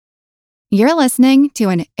You're listening to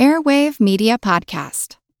an Airwave Media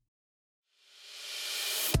Podcast.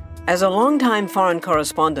 As a longtime foreign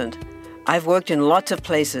correspondent, I've worked in lots of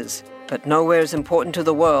places, but nowhere as important to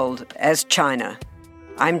the world as China.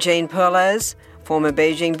 I'm Jane Perlez, former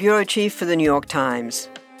Beijing bureau chief for the New York Times.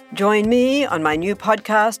 Join me on my new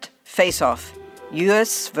podcast, Face Off,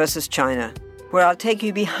 U.S. versus China, where I'll take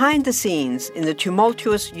you behind the scenes in the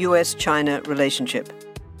tumultuous U.S.-China relationship.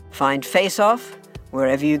 Find Face Off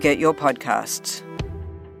wherever you get your podcasts.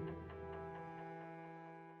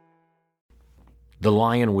 The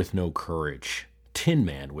Lion with No Courage, Tin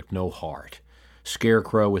Man with No Heart,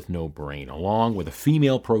 Scarecrow with No Brain, along with a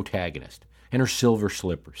female protagonist and her silver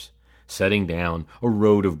slippers, setting down a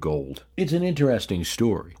road of gold. It's an interesting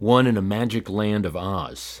story, one in a magic land of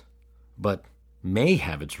Oz, but may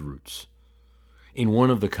have its roots in one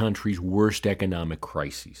of the country's worst economic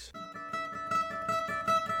crises.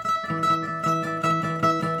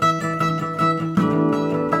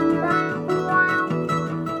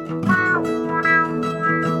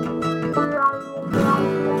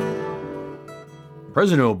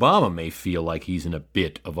 President Obama may feel like he's in a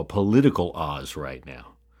bit of a political Oz right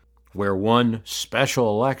now, where one special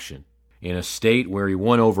election in a state where he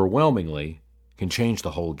won overwhelmingly can change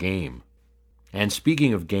the whole game. And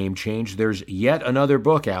speaking of game change, there's yet another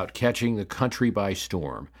book out catching the country by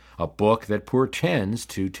storm, a book that portends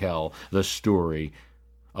to tell the story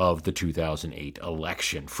of the 2008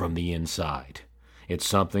 election from the inside. It's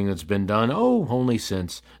something that's been done, only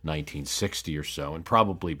since 1960 or so, and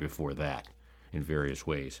probably before that, in various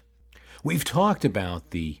ways. We've talked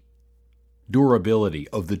about the durability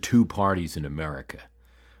of the two parties in America.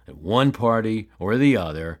 That one party or the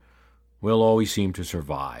other will always seem to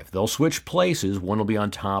survive. They'll switch places, one will be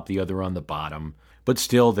on top, the other on the bottom, but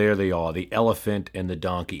still there they are, the elephant and the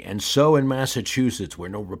donkey. And so in Massachusetts, where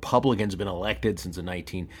no Republican's been elected since the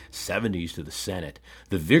 1970s to the Senate,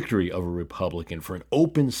 the victory of a Republican for an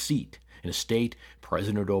open seat in a state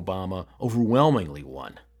President Obama overwhelmingly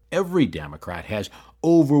won. Every Democrat has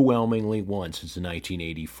overwhelmingly won since the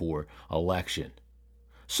 1984 election.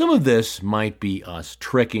 Some of this might be us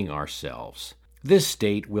tricking ourselves. This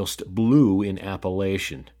state, whilst blue in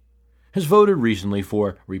appellation, has voted recently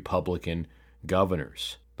for Republican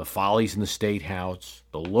governors. The follies in the state house,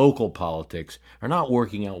 the local politics, are not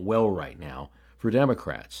working out well right now for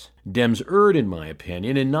Democrats. Dems erred, in my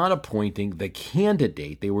opinion, in not appointing the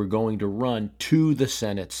candidate they were going to run to the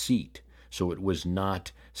Senate seat. So it was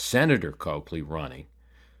not Senator Coakley running.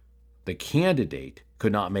 The candidate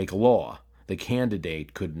could not make law. The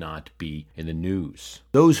candidate could not be in the news.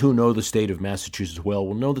 Those who know the state of Massachusetts well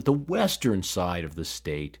will know that the western side of the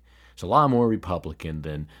state is a lot more Republican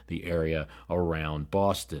than the area around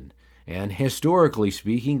Boston. And historically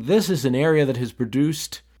speaking, this is an area that has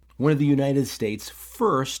produced one of the United States'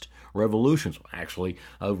 first revolutions, actually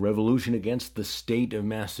a revolution against the state of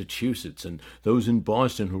Massachusetts and those in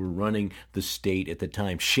Boston who were running the state at the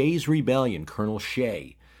time. Shays' Rebellion, Colonel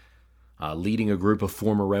Shay, leading a group of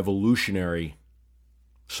former revolutionary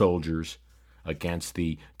soldiers against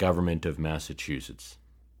the government of Massachusetts.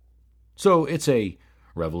 So it's a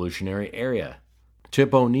revolutionary area.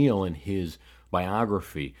 Tip O'Neill, in his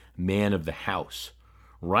biography, Man of the House,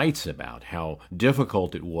 writes about how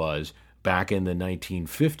difficult it was back in the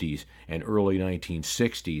 1950s and early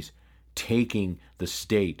 1960s, taking the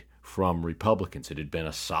state from Republicans. It had been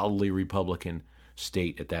a solidly Republican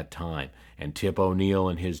state at that time, and Tip O'Neill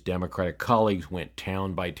and his Democratic colleagues went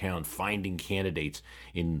town by town finding candidates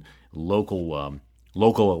in local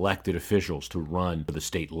elected officials to run for the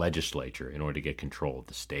state legislature in order to get control of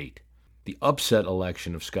the state. The upset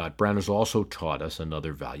election of Scott Brown has also taught us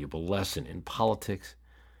another valuable lesson. In politics,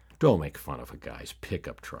 don't make fun of a guy's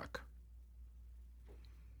pickup truck.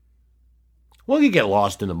 Well, you get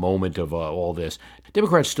lost in the moment of all this.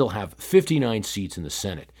 Democrats still have 59 seats in the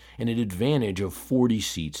Senate and an advantage of 40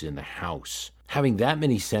 seats in the House. Having that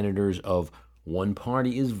many senators of one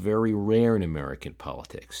party is very rare in American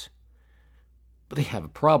politics. But they have a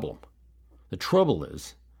problem. The trouble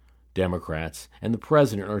is, Democrats and the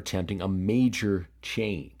president are attempting a major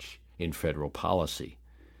change in federal policy.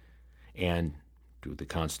 And due to the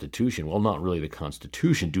Constitution, well, not really the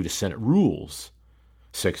Constitution, due to Senate rules,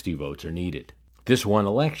 60 votes are needed. This one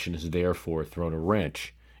election has therefore thrown a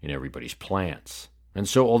wrench in everybody's plans. And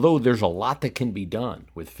so, although there's a lot that can be done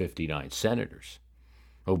with 59 senators,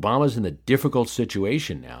 Obama's in the difficult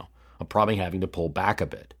situation now of probably having to pull back a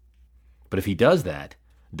bit. But if he does that,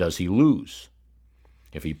 does he lose?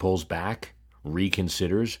 If he pulls back,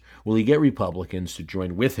 reconsiders, will he get Republicans to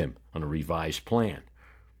join with him on a revised plan?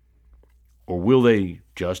 Or will they,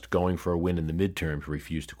 just going for a win in the midterms,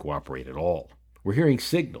 refuse to cooperate at all? We're hearing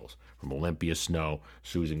signals from Olympia Snowe,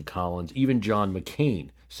 Susan Collins, even John McCain,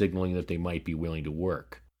 signaling that they might be willing to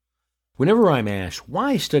work. Whenever I'm asked,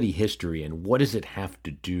 why study history and what does it have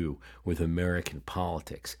to do with American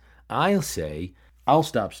politics, I'll say, I'll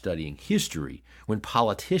stop studying history when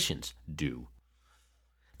politicians do.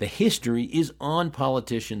 The history is on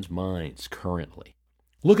politicians' minds currently.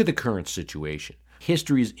 Look at the current situation.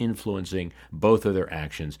 History is influencing both of their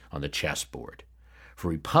actions on the chessboard. For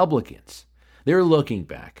Republicans, they're looking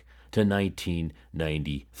back to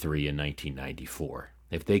 1993 and 1994.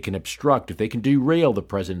 If they can obstruct, if they can derail the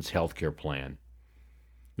president's health care plan,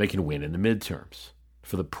 they can win in the midterms.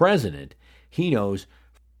 For the president, he knows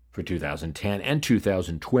for 2010 and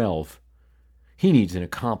 2012, he needs an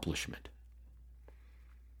accomplishment.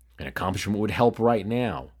 An accomplishment would help right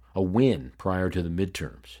now, a win prior to the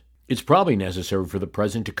midterms. It's probably necessary for the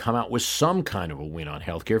president to come out with some kind of a win on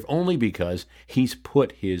health care, if only because he's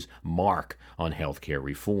put his mark on health care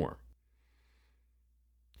reform.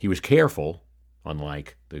 He was careful,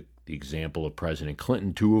 unlike the example of President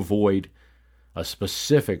Clinton, to avoid a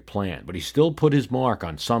specific plan, but he still put his mark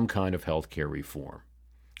on some kind of health care reform.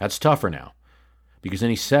 That's tougher now, because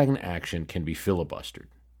any second action can be filibustered.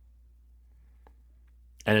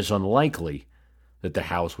 And it's unlikely that the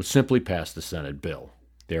House would simply pass the Senate bill,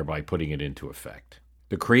 thereby putting it into effect.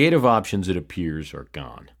 The creative options, it appears, are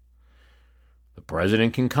gone. The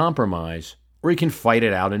president can compromise, or he can fight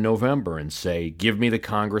it out in November and say, give me the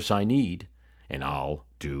Congress I need, and I'll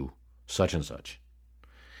do such and such.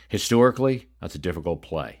 Historically, that's a difficult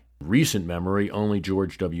play. Recent memory, only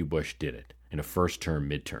George W. Bush did it in a first-term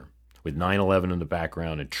midterm, with 9/11 in the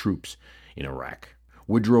background and troops in Iraq.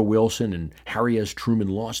 Woodrow Wilson and Harry S. Truman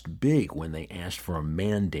lost big when they asked for a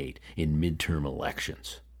mandate in midterm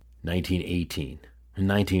elections. 1918 and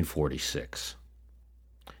 1946.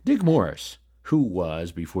 Dick Morris, who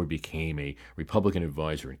was, before he became a Republican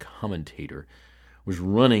advisor and commentator, was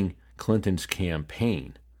running Clinton's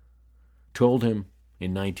campaign, told him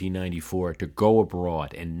in 1994 to go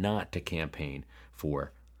abroad and not to campaign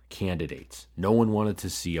for candidates. No one wanted to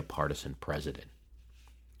see a partisan president.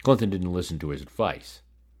 Clinton didn't listen to his advice.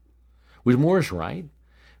 Was Morris right?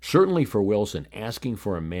 Certainly for Wilson, asking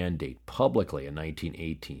for a mandate publicly in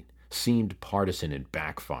 1918 seemed partisan and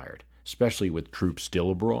backfired, especially with troops still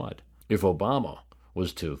abroad. If Obama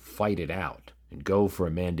was to fight it out and go for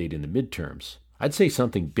a mandate in the midterms, I'd say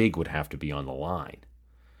something big would have to be on the line.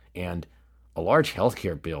 And a large health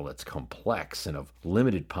care bill that's complex and of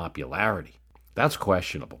limited popularity, that's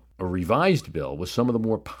questionable. A revised bill with some of the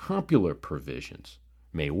more popular provisions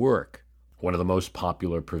may work. One of the most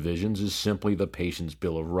popular provisions is simply the Patient's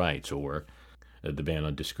Bill of Rights, or the ban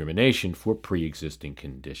on discrimination for pre-existing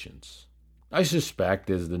conditions. I suspect,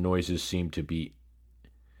 as the noises seem to be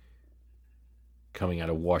coming out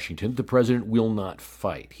of Washington, the president will not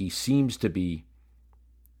fight. He seems to be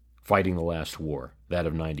fighting the last war, that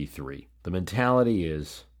of 93. The mentality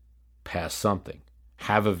is pass something,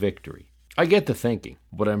 have a victory. I get the thinking,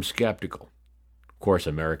 but I'm skeptical. Of course,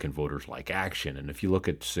 American voters like action, and if you look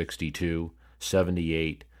at 62,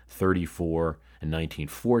 78, 34, and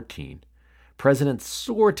 1914, presidents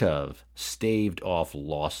sort of staved off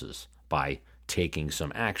losses by taking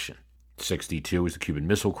some action. 62 was the Cuban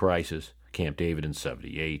Missile Crisis, Camp David in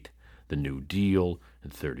 78, the New Deal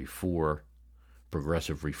in 34,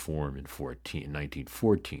 progressive reform in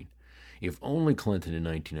 1914. If only Clinton in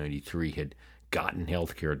 1993 had gotten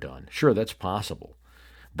health care done. Sure, that's possible,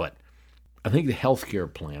 but I think the health care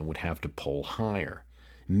plan would have to poll higher,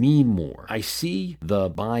 mean more. I see the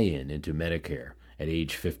buy-in into Medicare at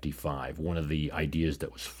age 55, one of the ideas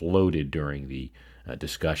that was floated during the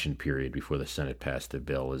discussion period before the Senate passed the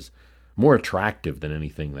bill, is more attractive than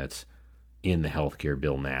anything that's in the health care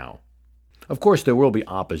bill now. Of course, there will be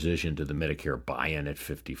opposition to the Medicare buy-in at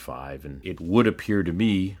 55, and it would appear to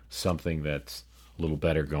me something that's a little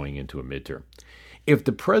better going into a midterm. If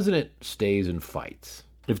the president stays and fights,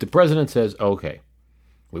 if the president says, okay,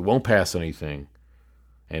 we won't pass anything,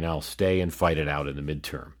 and I'll stay and fight it out in the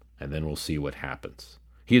midterm, and then we'll see what happens.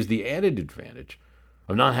 He has the added advantage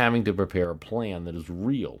of not having to prepare a plan that is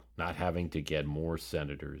real, not having to get more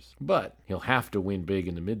senators. But he'll have to win big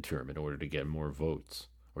in the midterm in order to get more votes,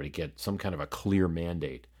 or to get some kind of a clear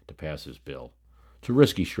mandate to pass his bill. It's a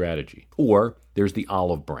risky strategy. Or there's the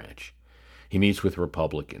olive branch. He meets with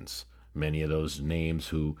Republicans, many of those names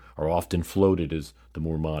who are often floated as the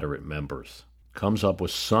more moderate members. Comes up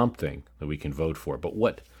with something that we can vote for. But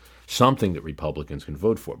what? Something that Republicans can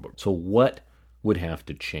vote for. So what would have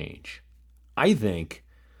to change? I think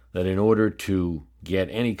that in order to get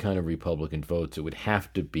any kind of Republican votes, it would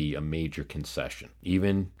have to be a major concession,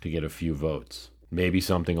 even to get a few votes. Maybe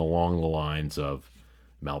something along the lines of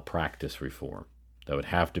malpractice reform that would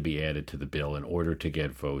have to be added to the bill in order to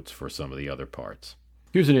get votes for some of the other parts.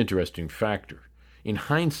 Here's an interesting factor. In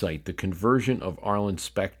hindsight, the conversion of Arlen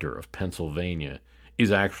Specter of Pennsylvania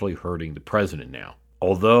is actually hurting the president now.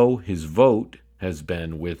 Although his vote has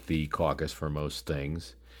been with the caucus for most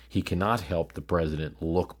things, he cannot help the president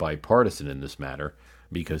look bipartisan in this matter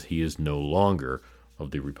because he is no longer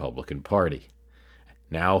of the Republican Party.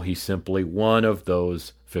 Now he's simply one of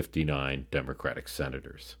those 59 Democratic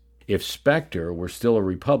senators. If Specter were still a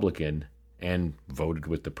Republican and voted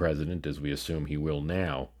with the president, as we assume he will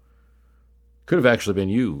now, could have actually been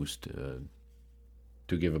used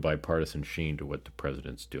to give a bipartisan sheen to what the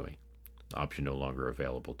president's doing. Option no longer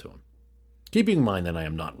available to him. Keeping in mind that I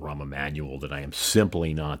am not Rahm Emanuel, that I am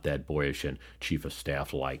simply not that boyish and chief of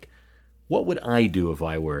staff-like, what would I do if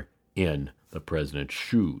I were in the president's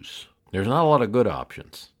shoes? There's not a lot of good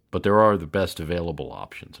options, but there are the best available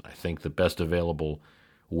options. And I think the best available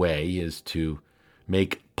way is to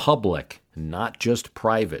make public, not just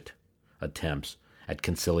private, attempts at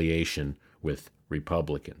conciliation with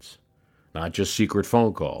Republicans. Not just secret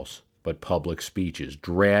phone calls, but public speeches.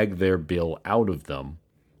 Drag their bill out of them.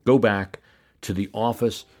 Go back to the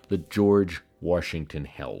office that George Washington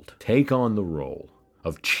held. Take on the role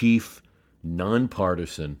of chief,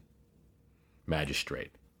 nonpartisan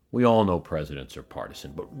magistrate. We all know presidents are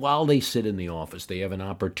partisan, but while they sit in the office, they have an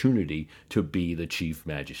opportunity to be the chief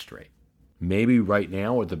magistrate. Maybe right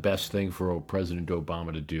now, the best thing for President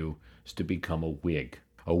Obama to do is to become a Whig.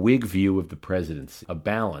 A Whig view of the presidency, a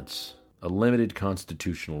balance, a limited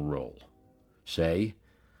constitutional role. Say,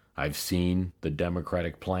 I've seen the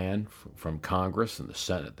Democratic plan from Congress and the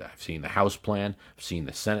Senate. I've seen the House plan. I've seen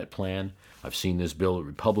the Senate plan. I've seen this bill that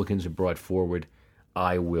Republicans have brought forward.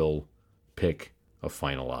 I will pick a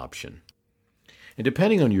final option. And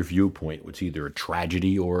depending on your viewpoint, what's either a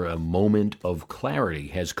tragedy or a moment of clarity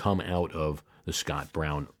has come out of the Scott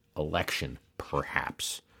Brown election,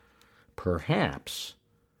 perhaps. Perhaps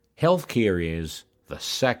healthcare is the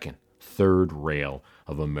second, third rail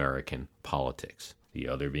of American politics, the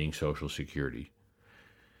other being Social Security.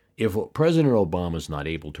 If President Obama is not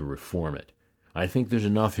able to reform it, I think there's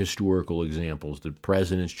enough historical examples that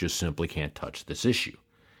presidents just simply can't touch this issue.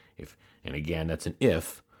 And again, that's an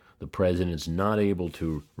if. The president is not able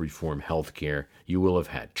to reform health care. You will have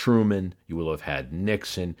had Truman, you will have had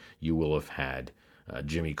Nixon, you will have had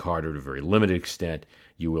Jimmy Carter to a very limited extent,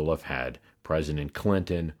 you will have had President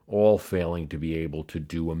Clinton, all failing to be able to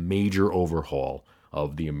do a major overhaul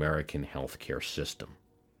of the American health care system.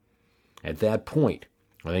 At that point,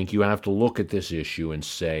 I think you have to look at this issue and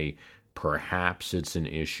say, perhaps it's an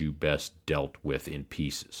issue best dealt with in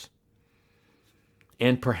pieces.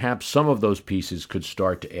 And perhaps some of those pieces could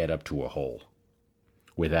start to add up to a whole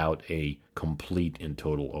without a complete and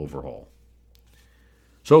total overhaul.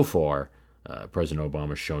 So far, President Obama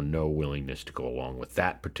has shown no willingness to go along with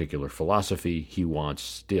that particular philosophy. He wants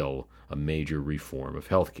still a major reform of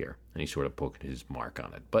healthcare, and he sort of put his mark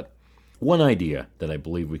on it. But one idea that I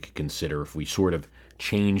believe we could consider if we sort of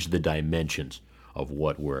change the dimensions of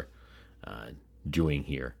what we're doing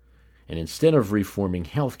here, and instead of reforming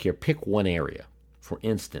healthcare, pick one area. For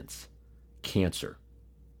instance, cancer.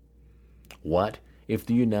 What if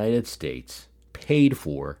the United States paid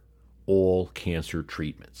for all cancer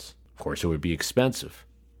treatments? Of course, it would be expensive.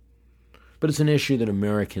 But it's an issue that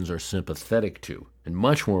Americans are sympathetic to and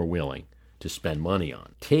much more willing to spend money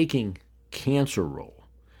on. Taking cancer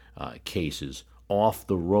cases off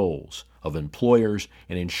the rolls of employers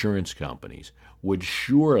and insurance companies would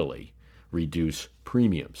surely reduce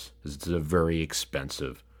premiums, as it's a very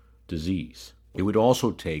expensive disease. It would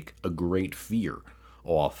also take a great fear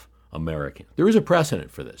off Americans. There is a precedent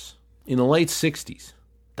for this. In the late 60s,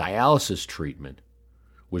 dialysis treatment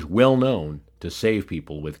was well known to save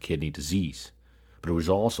people with kidney disease, but it was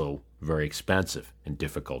also very expensive and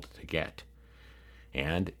difficult to get.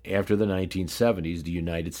 And after the 1970s, the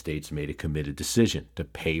United States made a committed decision to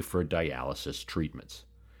pay for dialysis treatments.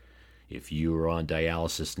 If you are on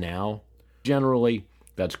dialysis now, generally,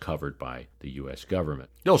 that's covered by the U.S. government.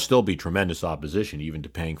 There'll still be tremendous opposition even to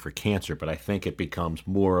paying for cancer, but I think it becomes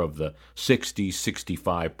more of the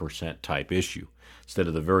 60-65% type issue instead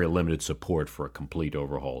of the very limited support for a complete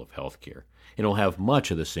overhaul of healthcare. It'll have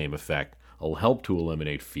much of the same effect. It'll help to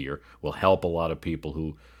eliminate fear, will help a lot of people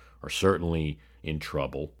who are certainly in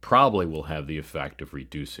trouble, probably will have the effect of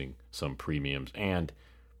reducing some premiums, and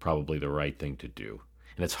probably the right thing to do.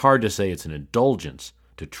 And it's hard to say it's an indulgence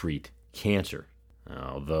to treat cancer.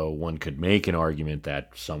 Although one could make an argument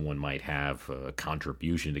that someone might have a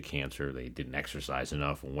contribution to cancer, they didn't exercise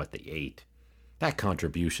enough on what they ate. That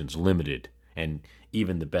contribution's limited And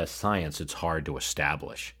even the best science, it's hard to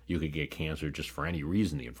establish. You could get cancer just for any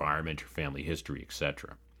reason, the environment, your family history,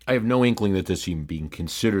 etc. I have no inkling that this is even being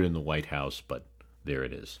considered in the White House, but there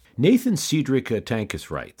it is. Nathan Cedric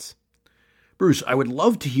Tankus writes, Bruce, I would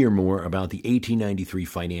love to hear more about the 1893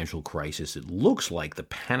 financial crisis. It looks like the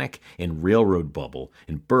panic and railroad bubble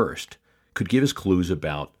and burst could give us clues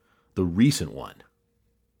about the recent one.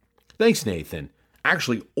 Thanks, Nathan.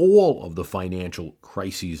 Actually, all of the financial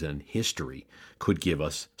crises in history could give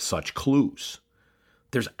us such clues.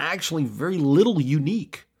 There's actually very little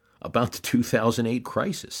unique about the 2008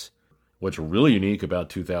 crisis. What's really unique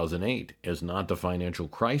about 2008 is not the financial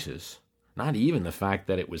crisis, not even the fact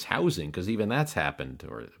that it was housing, because even that's happened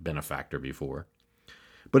or been a factor before,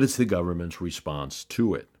 but it's the government's response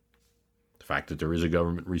to it. The fact that there is a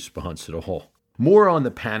government response at all. More on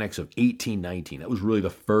the panics of 1819. That was really the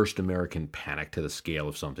first American panic to the scale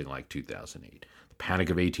of something like 2008. The Panic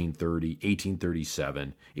of 1830,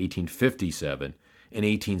 1837, 1857, and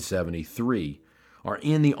 1873 are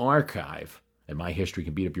in the archive at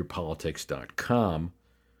myhistorycanbeatupyourpolitics.com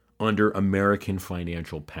under American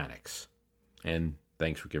Financial Panics. And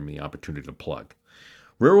thanks for giving me the opportunity to plug.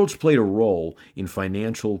 Railroads played a role in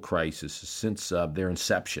financial crises since their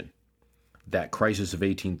inception. That crisis of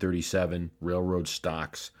 1837, railroad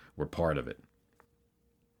stocks were part of it.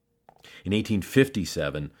 In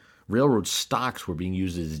 1857, railroad stocks were being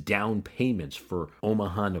used as down payments for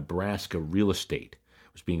Omaha, Nebraska real estate.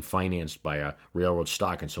 It was being financed by a railroad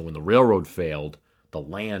stock, and so when the railroad failed, the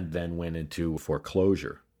land then went into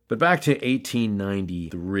foreclosure. But back to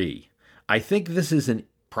 1893. I think this isn't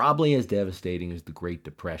probably as devastating as the Great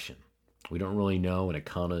Depression. We don't really know, and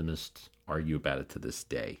economists argue about it to this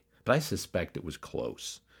day. But I suspect it was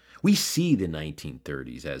close. We see the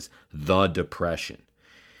 1930s as the Depression.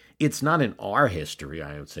 It's not in our history,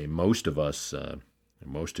 I would say, most of us,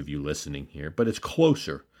 most of you listening here, but it's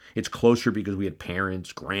closer. It's closer because we had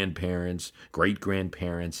parents, grandparents,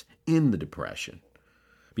 great-grandparents in the Depression.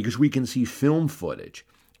 Because we can see film footage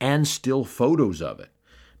and still photos of it.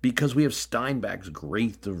 Because we have Steinbeck's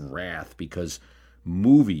Grapes of Wrath. Because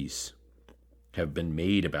movies have been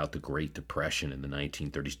made about the Great Depression in the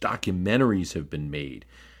 1930s. Documentaries have been made.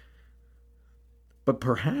 But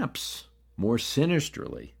perhaps more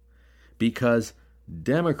sinisterly, because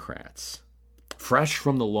Democrats, fresh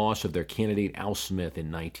from the loss of their candidate Al Smith in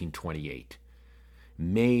 1928,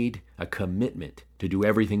 made a commitment to do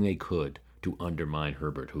everything they could to undermine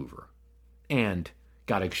Herbert Hoover, and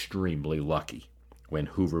got extremely lucky when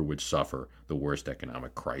Hoover would suffer the worst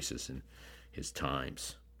economic crisis in his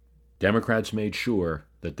times. Democrats made sure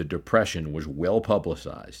that the Depression was well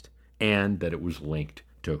publicized and that it was linked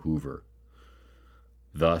to Hoover.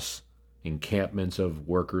 Thus, encampments of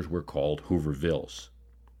workers were called Hoovervilles.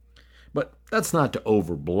 But that's not to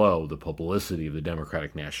overblow the publicity of the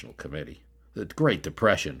Democratic National Committee. The Great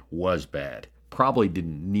Depression was bad, probably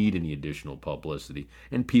didn't need any additional publicity,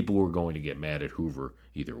 and people were going to get mad at Hoover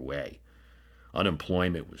either way.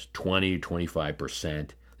 Unemployment was 20-25%.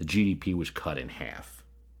 The GDP was cut in half.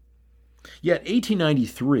 Yet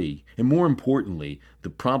 1893, and more importantly,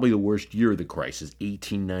 probably the worst year of the crisis,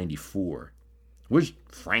 1894, was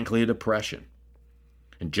frankly a depression.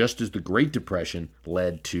 And just as the Great Depression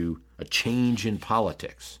led to a change in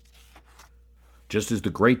politics, just as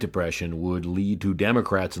the Great Depression would lead to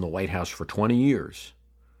Democrats in the White House for 20 years,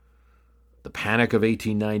 the Panic of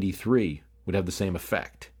 1893 would have the same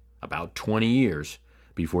effect. About 20 years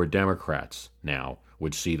before Democrats now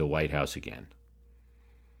would see the White House again.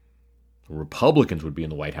 The Republicans would be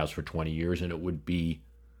in the White House for 20 years, and it would be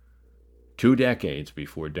 2 decades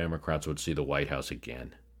before Democrats would see the White House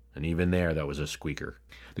again. And even there, that was a squeaker.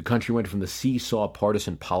 The country went from the seesaw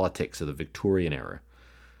partisan politics of the Victorian era,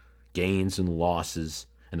 gains and losses,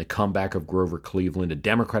 and the comeback of Grover Cleveland, a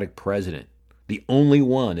Democratic president, the only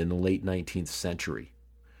one in the late 19th century,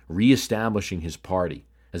 reestablishing his party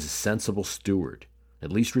as a sensible steward,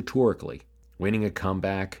 at least rhetorically, winning a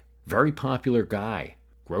comeback, very popular guy,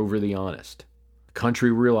 Grover the Honest. The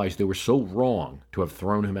country realized they were so wrong to have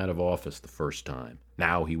thrown him out of office the first time.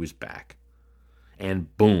 Now he was back.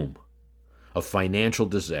 And boom, a financial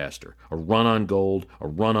disaster, a run on gold, a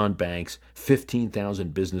run on banks,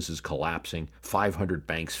 15,000 businesses collapsing, 500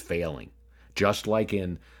 banks failing. Just like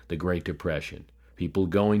in the Great Depression, people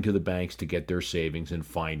going to the banks to get their savings and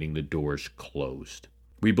finding the doors closed.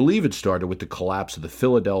 We believe it started with the collapse of the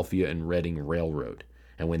Philadelphia and Reading Railroad.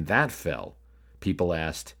 And when that fell, people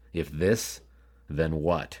asked, if this, then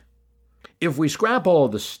what? If we scrap all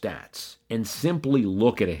of the stats and simply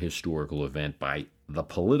look at a historical event by the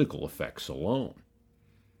political effects alone,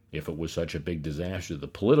 if it was such a big disaster, the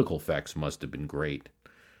political effects must have been great.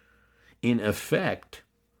 In effect,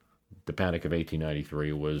 the Panic of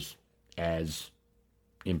 1893 was as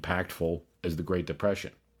impactful as the Great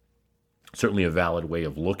Depression. Certainly a valid way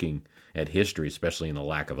of looking at history, especially in the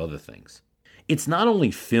lack of other things. It's not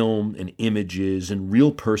only film and images and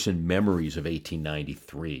real person memories of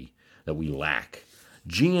 1893 that we lack.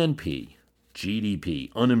 GNP,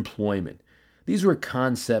 GDP, unemployment, these were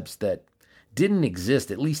concepts that didn't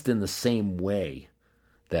exist, at least in the same way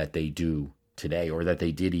that they do today, or that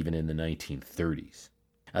they did even in the 1930s.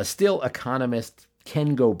 Still, economists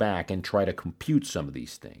can go back and try to compute some of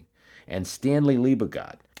these things. And Stanley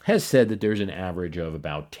Liebegott has said that there's an average of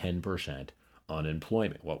about 10%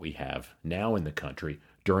 unemployment, what we have now in the country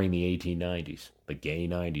during the 1890s, the gay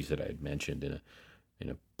 90s that I had mentioned in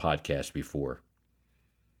a podcast before.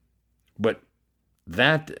 But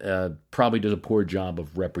that probably does a poor job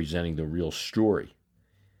of representing the real story.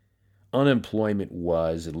 Unemployment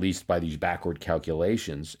was, at least by these backward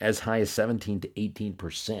calculations, as high as 17 to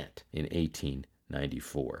 18% in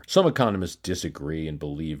 1894. Some economists disagree and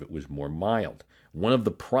believe it was more mild. One of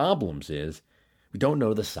the problems is we don't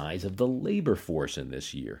know the size of the labor force in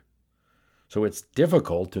this year. So it's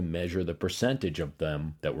difficult to measure the percentage of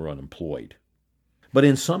them that were unemployed. But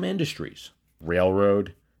in some industries,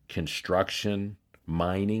 railroad, construction,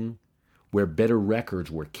 mining, where better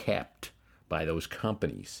records were kept by those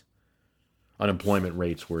companies, unemployment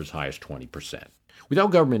rates were as high as 20%.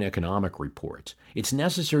 Without government economic reports, it's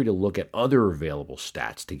necessary to look at other available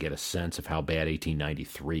stats to get a sense of how bad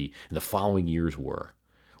 1893 and the following years were.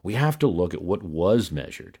 We have to look at what was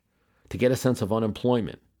measured to get a sense of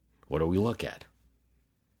unemployment. What do we look at?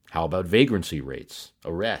 How about vagrancy rates?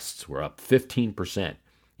 Arrests were up 15%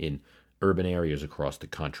 in urban areas across the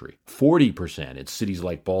country, 40% in cities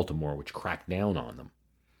like Baltimore, which cracked down on them.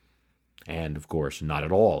 And, of course, not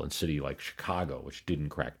at all in a city like Chicago, which didn't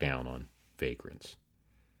crack down on vagrants,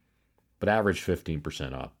 but averaged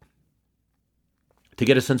 15% up. To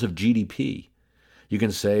get a sense of GDP, you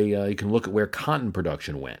can say you can look at where cotton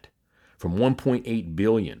production went, from 1.8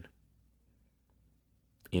 billion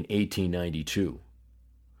in 1892,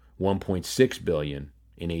 1.6 billion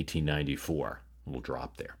in 1894. A little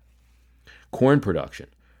drop there. Corn production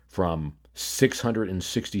from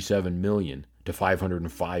 667 million to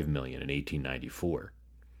 505 million in 1894.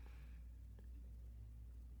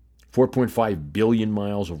 4.5 billion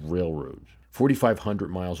miles of railroads, 4,500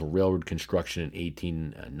 miles of railroad construction in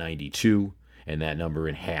 1892, and that number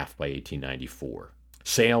in half by 1894.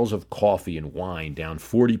 Sales of coffee and wine down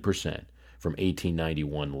 40% from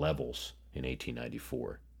 1891 levels in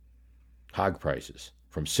 1894. Hog prices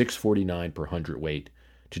from $6.49 per hundredweight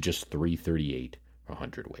to just $3.38 per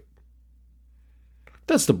hundredweight.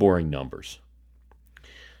 That's the boring numbers.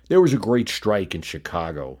 There was a great strike in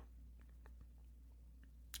Chicago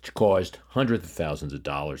which caused hundreds of thousands of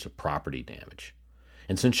dollars of property damage.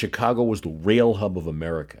 And since Chicago was the rail hub of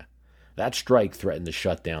America, that strike threatened to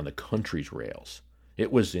shut down the country's rails.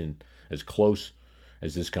 It was in as close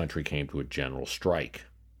as this country came to a general strike.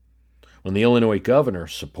 When the Illinois governor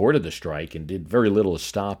supported the strike and did very little to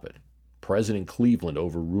stop it, President Cleveland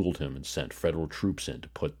overruled him and sent federal troops in to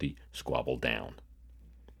put the squabble down.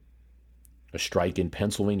 A strike in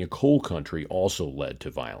Pennsylvania coal country also led to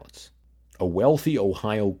violence. A wealthy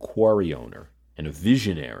Ohio quarry owner and a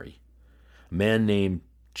visionary, a man named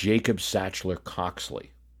Jacob Satchler Coxley,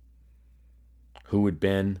 who had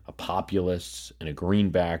been a populist and a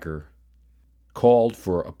greenbacker, called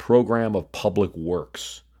for a program of public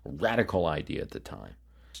works, a radical idea at the time,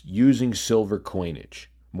 using silver coinage,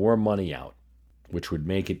 more money out, which would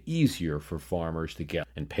make it easier for farmers to get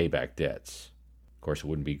and pay back debts. Of course, it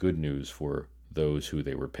wouldn't be good news for those who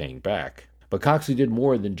they were paying back. But Coxley did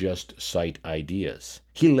more than just cite ideas.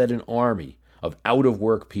 He led an army of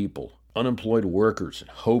out-of-work people, unemployed workers and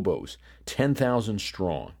hobos, 10,000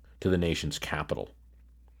 strong, to the nation's capital.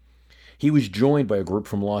 He was joined by a group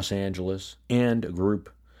from Los Angeles and a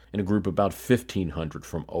group about 1,500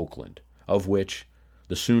 from Oakland, of which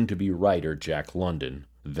the soon-to-be writer Jack London,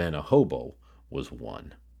 then a hobo, was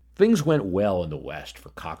one. Things went well in the West for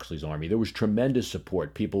Coxley's army. There was tremendous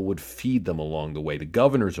support. People would feed them along the way. The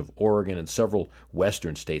governors of Oregon and several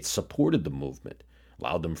western states supported the movement,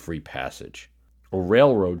 allowed them free passage. A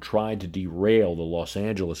railroad tried to derail the Los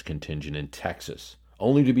Angeles contingent in Texas,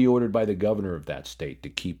 only to be ordered by the governor of that state to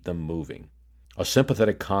keep them moving. A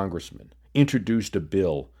sympathetic congressman introduced a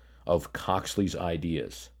bill of Coxley's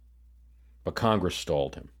ideas, but Congress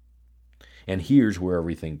stalled him. And here's where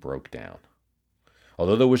everything broke down.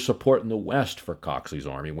 Although there was support in the West for Coxley's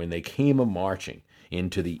army, when they came marching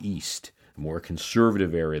into the East, a more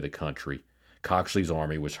conservative area of the country, Coxley's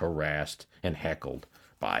army was harassed and heckled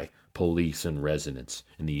by police and residents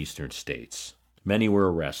in the eastern states. Many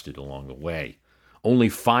were arrested along the way. Only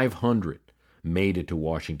 500 made it to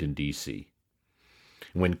Washington, D.C.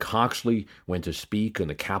 When Coxley went to speak on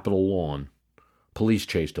the Capitol lawn, police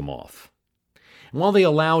chased him off. And while they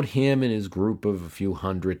allowed him and his group of a few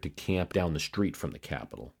hundred to camp down the street from the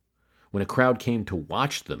Capitol, when a crowd came to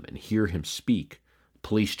watch them and hear him speak,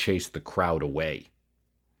 police chased the crowd away.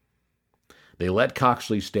 They let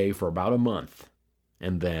Coxley stay for about a month,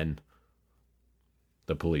 and then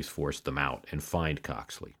the police forced them out and fined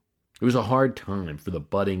Coxley. It was a hard time for the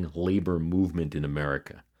budding labor movement in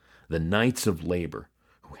America. The Knights of Labor,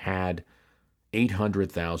 who had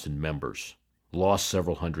 800,000 members, lost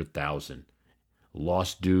several hundred thousand,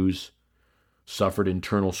 lost dues, suffered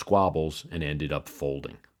internal squabbles, and ended up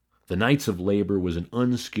folding. The Knights of Labor was an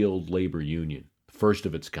unskilled labor union, first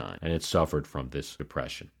of its kind, and it suffered from this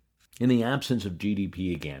depression. In the absence of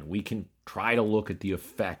GDP again, we can try to look at the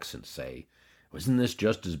effects and say, wasn't this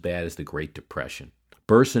just as bad as the Great Depression?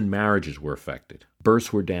 Births and marriages were affected.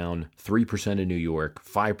 Births were down 3% in New York,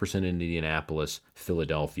 5% in Indianapolis,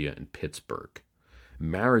 Philadelphia, and Pittsburgh.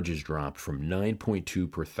 Marriages dropped from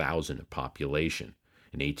 9.2 per thousand of population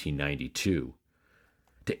in 1892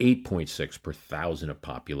 to 8.6 per thousand of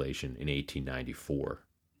population in 1894.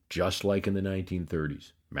 Just like in the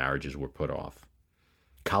 1930s, marriages were put off.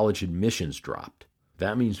 College admissions dropped.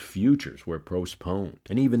 That means futures were postponed.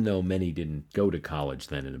 And even though many didn't go to college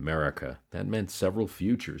then in America, that meant several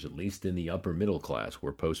futures, at least in the upper middle class,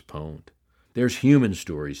 were postponed. There's human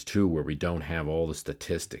stories, too, where we don't have all the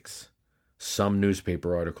statistics. Some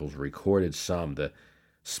newspaper articles recorded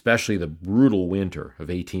especially the brutal winter of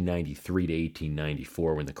 1893 to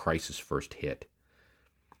 1894 when the crisis first hit.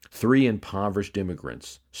 3 impoverished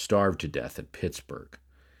immigrants starved to death at Pittsburgh.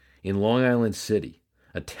 In Long Island City,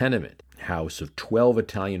 a tenement house of 12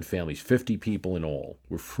 Italian families, 50 people in all,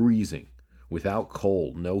 were freezing, without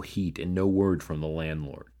coal, no heat, and no word from the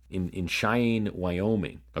landlord. In Cheyenne,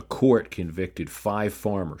 Wyoming, a court convicted 5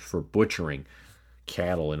 farmers for butchering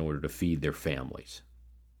cattle in order to feed their families.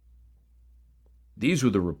 These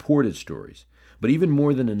were the reported stories, but even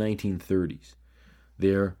more than the 1930s.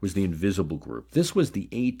 There was the invisible group. This was the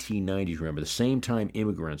 1890s, remember, the same time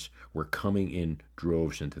immigrants were coming in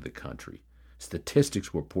droves into the country.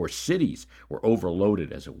 Statistics were poor. Cities were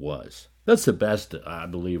overloaded as it was. That's the best, I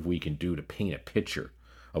believe, we can do to paint a picture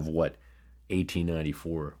of what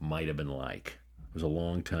 1894 might have been like. It was a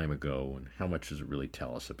long time ago, and how much does it really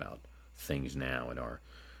tell us about things now in our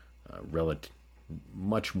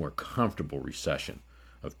much more comfortable recession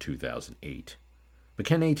of 2008? But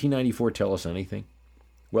can 1894 tell us anything?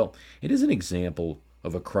 Well, it is an example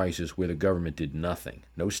of a crisis where the government did nothing.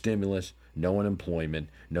 No stimulus, no unemployment,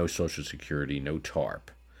 no Social Security, no TARP.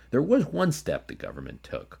 There was one step the government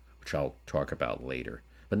took, which I'll talk about later,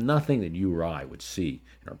 but nothing that you or I would see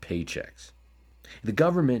in our paychecks. The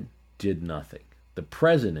government did nothing. The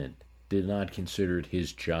president did not consider it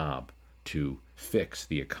his job to fix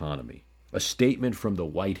the economy. A statement from the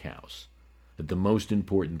White House that the most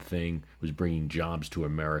important thing was bringing jobs to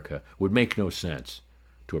America would make no sense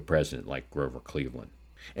to a president like Grover Cleveland.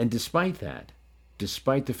 And despite that,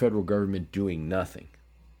 despite the federal government doing nothing,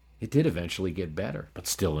 it did eventually get better. But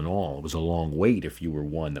still in all, it was a long wait if you were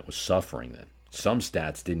one that was suffering then. Some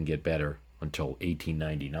stats didn't get better until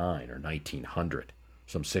 1899 or 1900,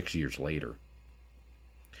 some 6 years later.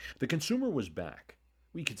 The consumer was back,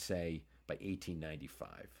 we could say, by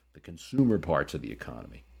 1895, the consumer parts of the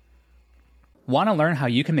economy. Want to learn how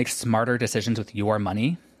you can make smarter decisions with your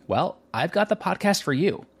money? Well, I've got the podcast for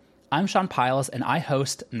you. I'm Sean Piles, and I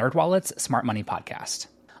host NerdWallet's Smart Money Podcast.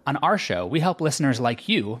 On our show, we help listeners like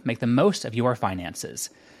you make the most of your finances.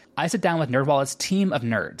 I sit down with NerdWallet's team of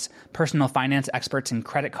nerds, personal finance experts in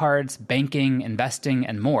credit cards, banking, investing,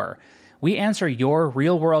 and more. We answer your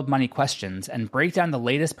real-world money questions and break down the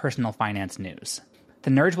latest personal finance news.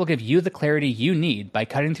 The nerds will give you the clarity you need by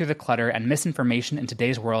cutting through the clutter and misinformation in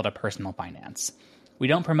today's world of personal finance. We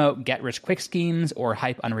don't promote get-rich-quick schemes or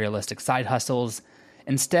hype unrealistic side hustles.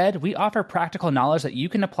 Instead, we offer practical knowledge that you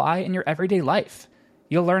can apply in your everyday life.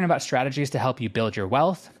 You'll learn about strategies to help you build your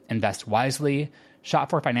wealth, invest wisely, shop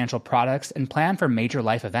for financial products, and plan for major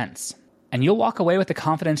life events. And you'll walk away with the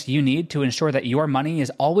confidence you need to ensure that your money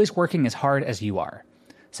is always working as hard as you are.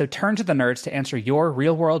 So turn to the nerds to answer your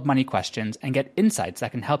real-world money questions and get insights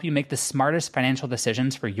that can help you make the smartest financial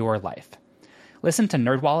decisions for your life. Listen to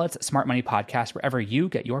NerdWallet's Smart Money Podcast wherever you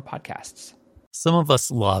get your podcasts. Some of us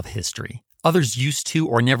love history. Others used to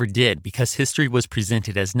or never did because history was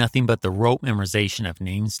presented as nothing but the rote memorization of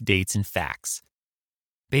names, dates, and facts.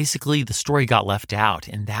 Basically, the story got left out,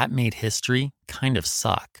 and that made history kind of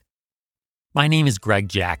suck. My name is Greg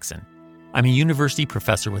Jackson. I'm a university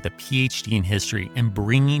professor with a PhD in history, and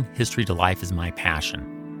bringing history to life is my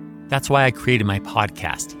passion. That's why I created my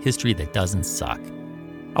podcast, History That Doesn't Suck.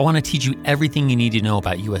 I want to teach you everything you need to know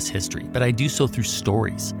about U.S. history, but I do so through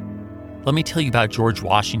stories. Let me tell you about George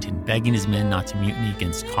Washington begging his men not to mutiny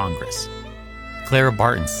against Congress, Clara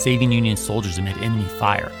Barton saving Union soldiers amid enemy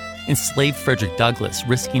fire, enslaved Frederick Douglass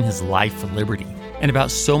risking his life for liberty, and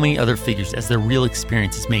about so many other figures as their real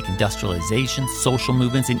experiences make industrialization, social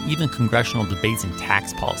movements, and even congressional debates and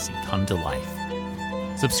tax policy come to life.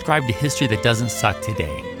 Subscribe to History That Doesn't Suck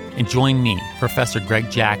today, and join me, Professor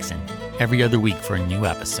Greg Jackson, every other week for a new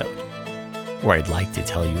episode, where I'd like to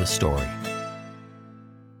tell you a story.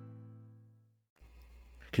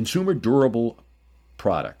 Consumer durable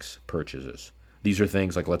products purchases. These are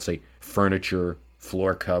things like, let's say, furniture,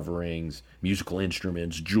 floor coverings, musical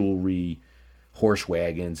instruments, jewelry, horse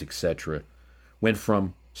wagons, etc., went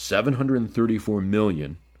from 734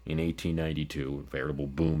 million in 1892, a veritable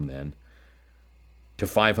boom then, to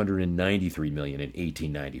 593 million in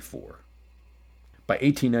 1894. By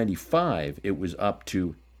 1895, it was up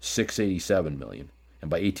to 687 million, and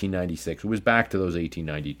by 1896, it was back to those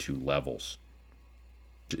 1892 levels.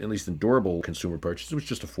 At least in durable consumer purchases, it was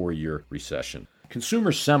just a 4-year recession.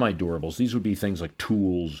 Consumer semi-durables, these would be things like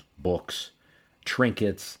tools, books,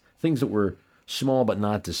 trinkets, things that were small but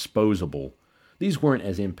not disposable. These weren't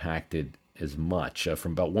as impacted as much,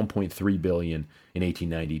 from about 1.3 billion in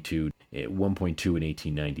 1892, 1.2 in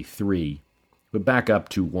 1893, but back up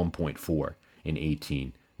to 1.4 in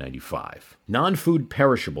 1895. Non-food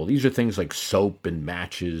perishable, these are things like soap and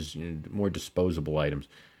matches, more disposable items,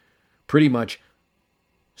 pretty much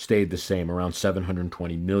stayed the same, around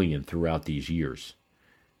 720 million throughout these years.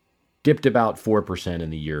 Dipped about 4% in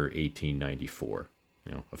the year 1894.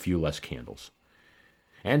 A few less candles.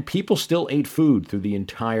 And people still ate food through the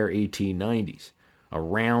entire 1890s,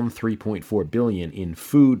 around 3.4 billion in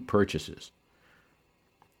food purchases.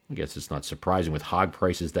 I guess it's not surprising with hog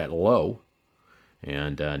prices that low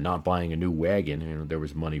and not buying a new wagon, there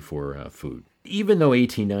was money for food. Even though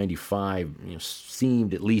 1895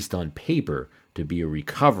 seemed, at least on paper, to be a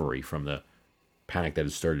recovery from the panic that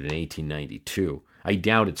had started in 1892, I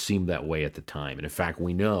doubt it seemed that way at the time. And in fact,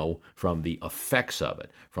 we know from the effects of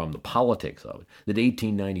it, from the politics of it, that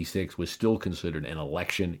 1896 was still considered an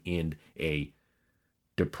election in a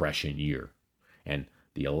depression year. And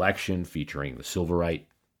the election featuring the Silverite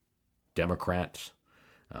Democrats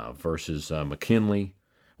versus McKinley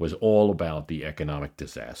was all about the economic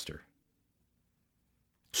disaster.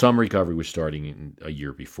 Some recovery was starting in a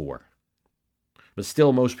year before. But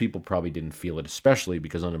still, most people probably didn't feel it, especially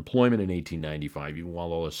because unemployment in 1895, even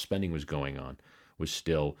while all this spending was going on, was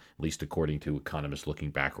still, at least according to economists looking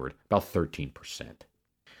backward, about 13%.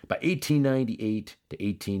 By 1898 to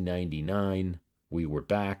 1899, we were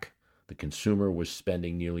back. The consumer was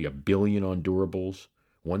spending nearly $1 billion on durables,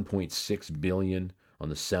 $1.6 billion on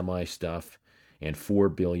the semi-stuff, and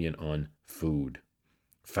 $4 billion on food.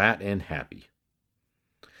 Fat and happy.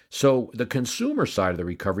 So the consumer side of the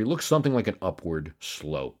recovery looks something like an upward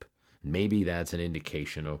slope. Maybe that's an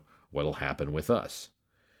indication of what will happen with us.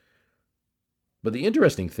 But the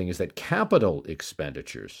interesting thing is that capital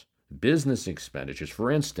expenditures, business expenditures,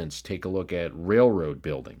 for instance, take a look at railroad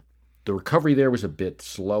building. The recovery there was a bit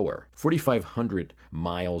slower. 4,500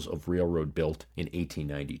 miles of railroad built in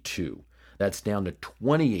 1892. That's down to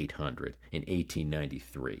 2,800 in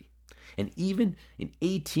 1893. And even in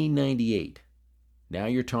 1898, now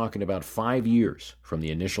you're talking about 5 years from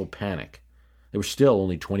the initial panic, there were still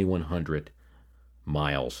only 2,100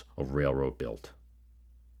 miles of railroad built.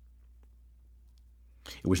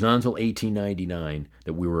 It was not until 1899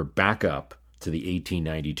 that we were back up to the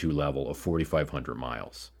 1892 level of 4,500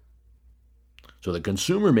 miles. So the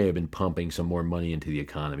consumer may have been pumping some more money into the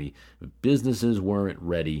economy, but businesses weren't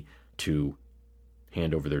ready to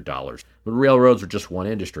hand over their dollars. But railroads were just one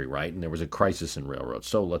industry, right? And there was a crisis in railroads.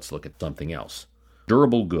 So let's look at something else.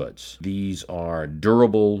 Durable goods. These are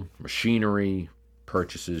durable machinery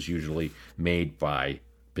purchases usually made by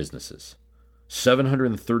businesses.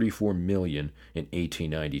 734 million in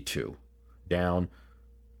 1892, down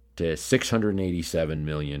to 687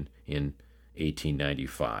 million in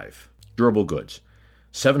 1895. Durable goods.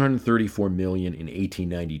 734 million in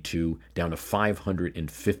 1892, down to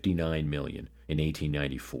 559 million in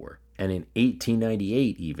 1894. And in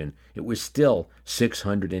 1898 even, it was still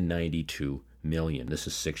 692 million. This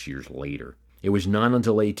is 6 years later. It was not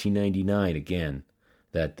until 1899, again,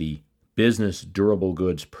 that the business durable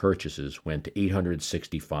goods purchases went to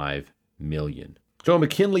 865 million. So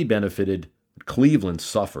McKinley benefited, Cleveland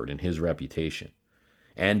suffered in his reputation,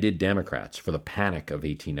 and did Democrats for the panic of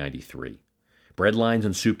 1893. Bread lines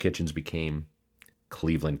and soup kitchens became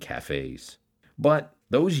Cleveland cafes. But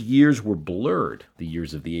those years were blurred, the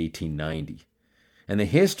years of the 1890s. And the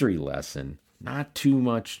history lesson, not too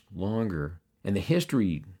much longer, and the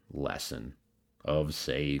history lesson of,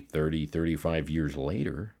 say, 30, 35 years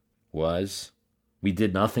later was we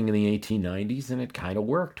did nothing in the 1890s and it kind of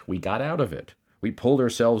worked. We got out of it. We pulled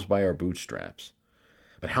ourselves by our bootstraps.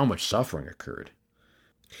 But how much suffering occurred?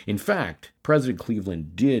 In fact, President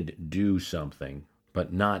Cleveland did do something,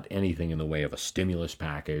 but not anything in the way of a stimulus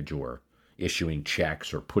package or issuing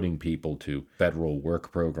checks or putting people to federal work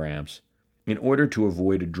programs. In order to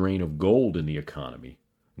avoid a drain of gold in the economy,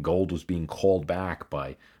 gold was being called back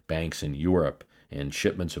by banks in Europe, and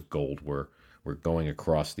shipments of gold were going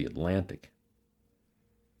across the Atlantic.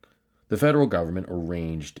 The federal government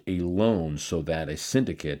arranged a loan so that a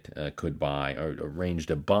syndicate could buy, or arranged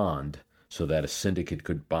a bond so that a syndicate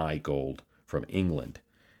could buy gold from England,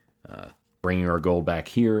 bringing our gold back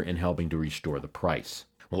here and helping to restore the price.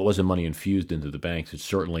 Well, it wasn't money infused into the banks. It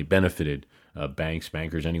certainly benefited banks,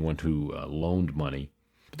 bankers, anyone who loaned money.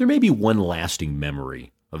 But there may be one lasting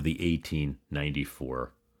memory of the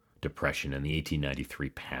 1894 Depression and the 1893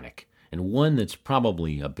 Panic, and one that's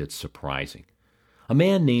probably a bit surprising. A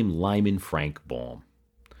man named Lyman Frank Baum,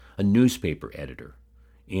 a newspaper editor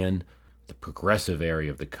in the progressive area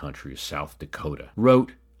of the country of South Dakota,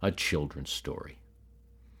 wrote a children's story.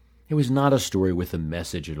 It was not a story with a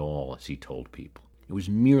message at all, as he told people. It was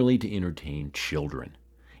merely to entertain children.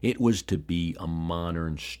 It was to be a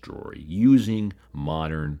modern story, using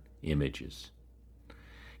modern images.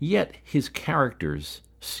 Yet his characters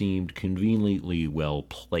seemed conveniently well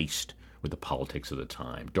placed with the politics of the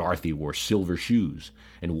time. Dorothy wore silver shoes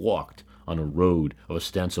and walked on a road of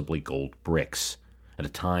ostensibly gold bricks at a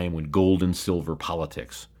time when gold and silver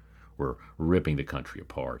politics were ripping the country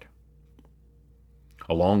apart.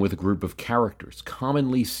 Along with a group of characters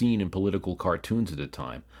commonly seen in political cartoons at the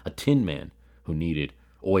time, a tin man who needed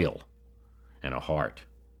oil and a heart,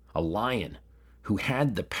 a lion who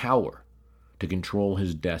had the power to control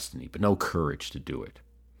his destiny but no courage to do it,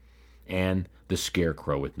 and the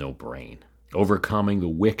scarecrow with no brain, overcoming the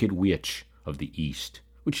wicked witch of the East,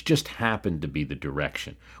 which just happened to be the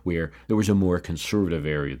direction where there was a more conservative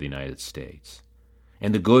area of the United States,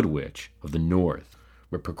 and the good witch of the North,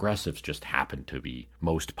 where progressives just happened to be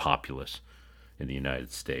most populous in the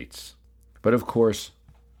United States. But of course,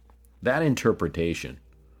 that interpretation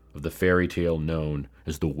of the fairy tale known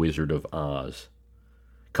as the Wizard of Oz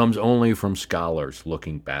comes only from scholars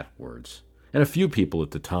looking backwards, and a few people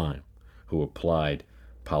at the time who applied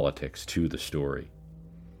politics to the story.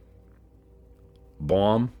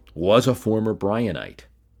 Baum was a former Bryanite,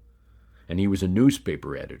 and he was a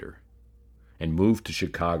newspaper editor, and moved to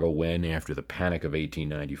Chicago when, after the Panic of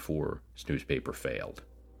 1894, his newspaper failed.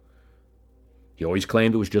 He always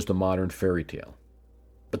claimed it was just a modern fairy tale.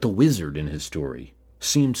 But the wizard in his story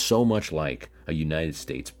seemed so much like a United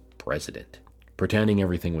States president, pretending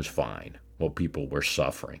everything was fine while people were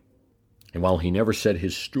suffering. And while he never said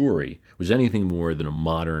his story was anything more than a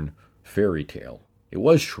modern fairy tale, it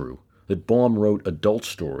was true that Baum wrote adult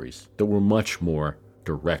stories that were much more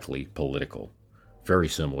directly political, very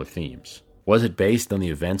similar themes. Was it based on the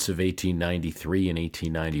events of 1893 and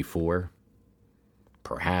 1894?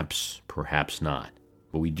 Perhaps, perhaps not.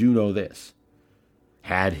 But we do know this.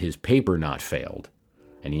 Had his paper not failed,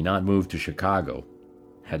 and he not moved to Chicago,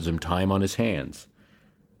 had some time on his hands,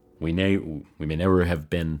 we may never have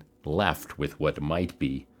been left with what might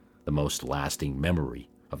be the most lasting memory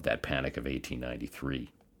of that Panic of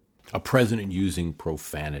 1893. A president using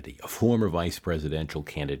profanity, a former vice presidential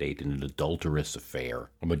candidate in an adulterous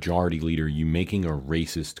affair, a majority leader making a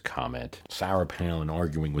racist comment, Sarah Palin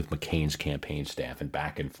arguing with McCain's campaign staff, and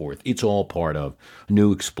back and forth. It's all part of a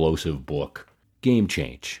new explosive book, Game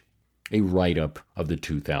Change, a write-up of the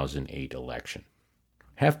 2008 election.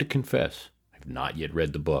 Have to confess, I've not yet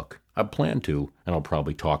read the book. I plan to, and I'll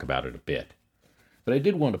probably talk about it a bit. But I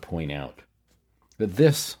did want to point out that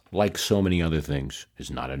this, like so many other things,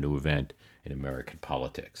 is not a new event in American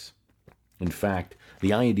politics. In fact,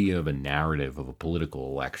 the idea of a narrative of a political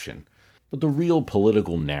election, but the real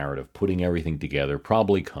political narrative putting everything together,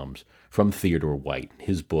 probably comes from Theodore White,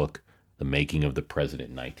 his book, The Making of the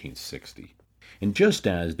President in 1960. And just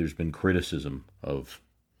as there's been criticism of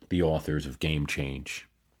the authors of Game Change,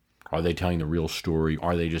 are they telling the real story?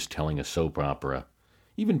 Are they just telling a soap opera?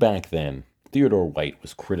 Even back then, Theodore White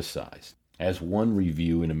was criticized. As one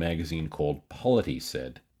review in a magazine called Polity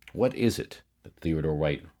said, what is it that Theodore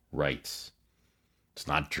White writes? It's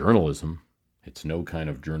not journalism. It's no kind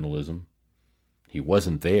of journalism. He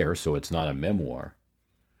wasn't there, so it's not a memoir.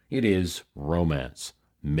 It is romance,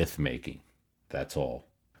 myth-making. That's all.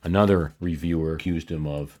 Another reviewer accused him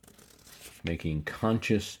of making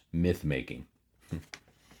conscious myth-making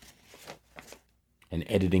and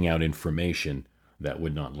editing out information that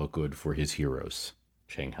would not look good for his heroes,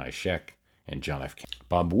 Chiang Kai-shek and John F. Kennedy.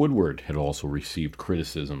 Bob Woodward had also received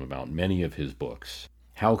criticism about many of his books.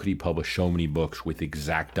 How could he publish so many books with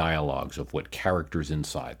exact dialogues of what characters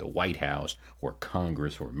inside the White House or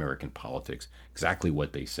Congress or American politics, exactly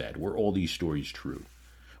what they said? Were all these stories true?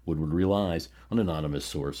 Woodward relies on anonymous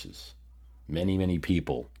sources. Many, many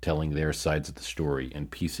people telling their sides of the story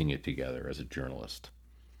and piecing it together as a journalist.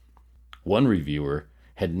 One reviewer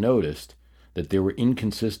had noticed that there were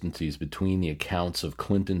inconsistencies between the accounts of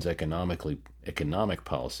Clinton's economic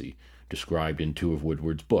policy described in two of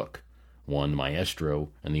Woodward's books, one Maestro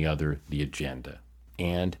and the other The Agenda.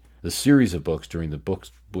 And the series of books during the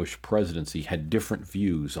Bush presidency had different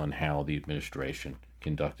views on how the administration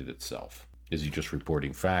conducted itself. Is he just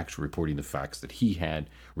reporting facts, reporting the facts that he had,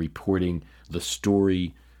 reporting the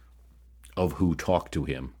story of who talked to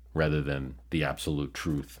him rather than the absolute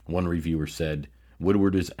truth? One reviewer said,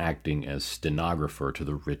 Woodward is acting as stenographer to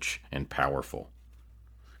the rich and powerful.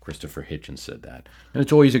 Christopher Hitchens said that. And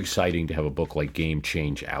it's always exciting to have a book like Game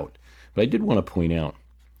Change out. But I did want to point out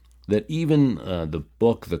that even the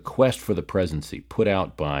book, The Quest for the Presidency, put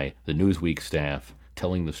out by the Newsweek staff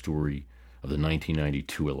telling the story of the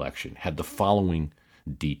 1992 election, had the following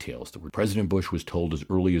details. President Bush was told as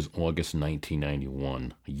early as August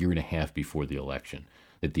 1991, a year and a half before the election,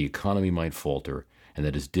 that the economy might falter and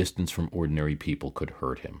that his distance from ordinary people could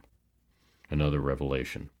hurt him. Another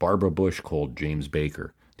revelation. Barbara Bush called James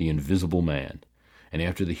Baker the Invisible Man, and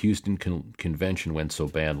after the Houston convention went so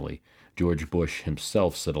badly, George Bush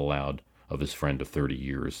himself said aloud of his friend of 30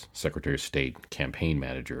 years, Secretary of State, campaign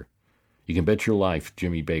manager, "You can bet your life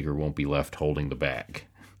Jimmy Baker won't be left holding the bag."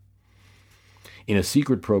 In a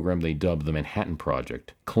secret program they dubbed the Manhattan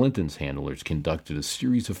Project, Clinton's handlers conducted a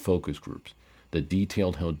series of focus groups that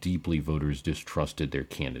detailed how deeply voters distrusted their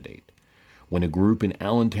candidate. When a group in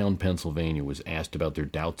Allentown, Pennsylvania was asked about their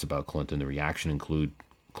doubts about Clinton, the reaction included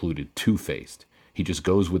two-faced. He just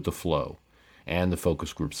goes with the flow. And the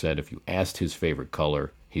focus group said if you asked his favorite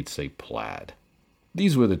color, he'd say plaid.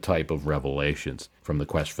 These were the type of revelations from The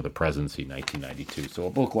Quest for the Presidency, 1992. So a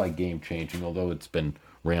book like Game Changing, although it's been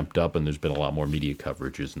ramped up and there's been a lot more media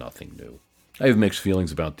coverage, is nothing new. I have mixed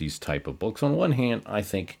feelings about these type of books. On one hand, I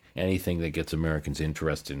think anything that gets Americans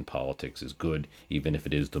interested in politics is good, even if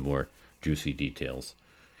it is the more juicy details.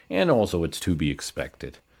 And also, it's to be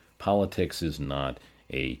expected. Politics is not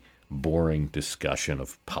a boring discussion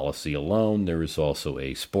of policy alone. There is also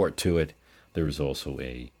a sport to it. There is also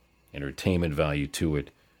a entertainment value to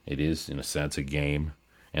it. It is, in a sense, a game,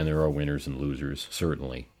 and there are winners and losers,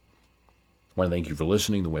 certainly. I want to thank you for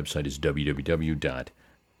listening. The website is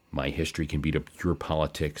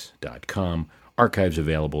www.myhistorycanbeatupyourpolitics.com. Archives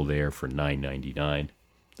available there for $9.99.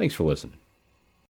 Thanks for listening.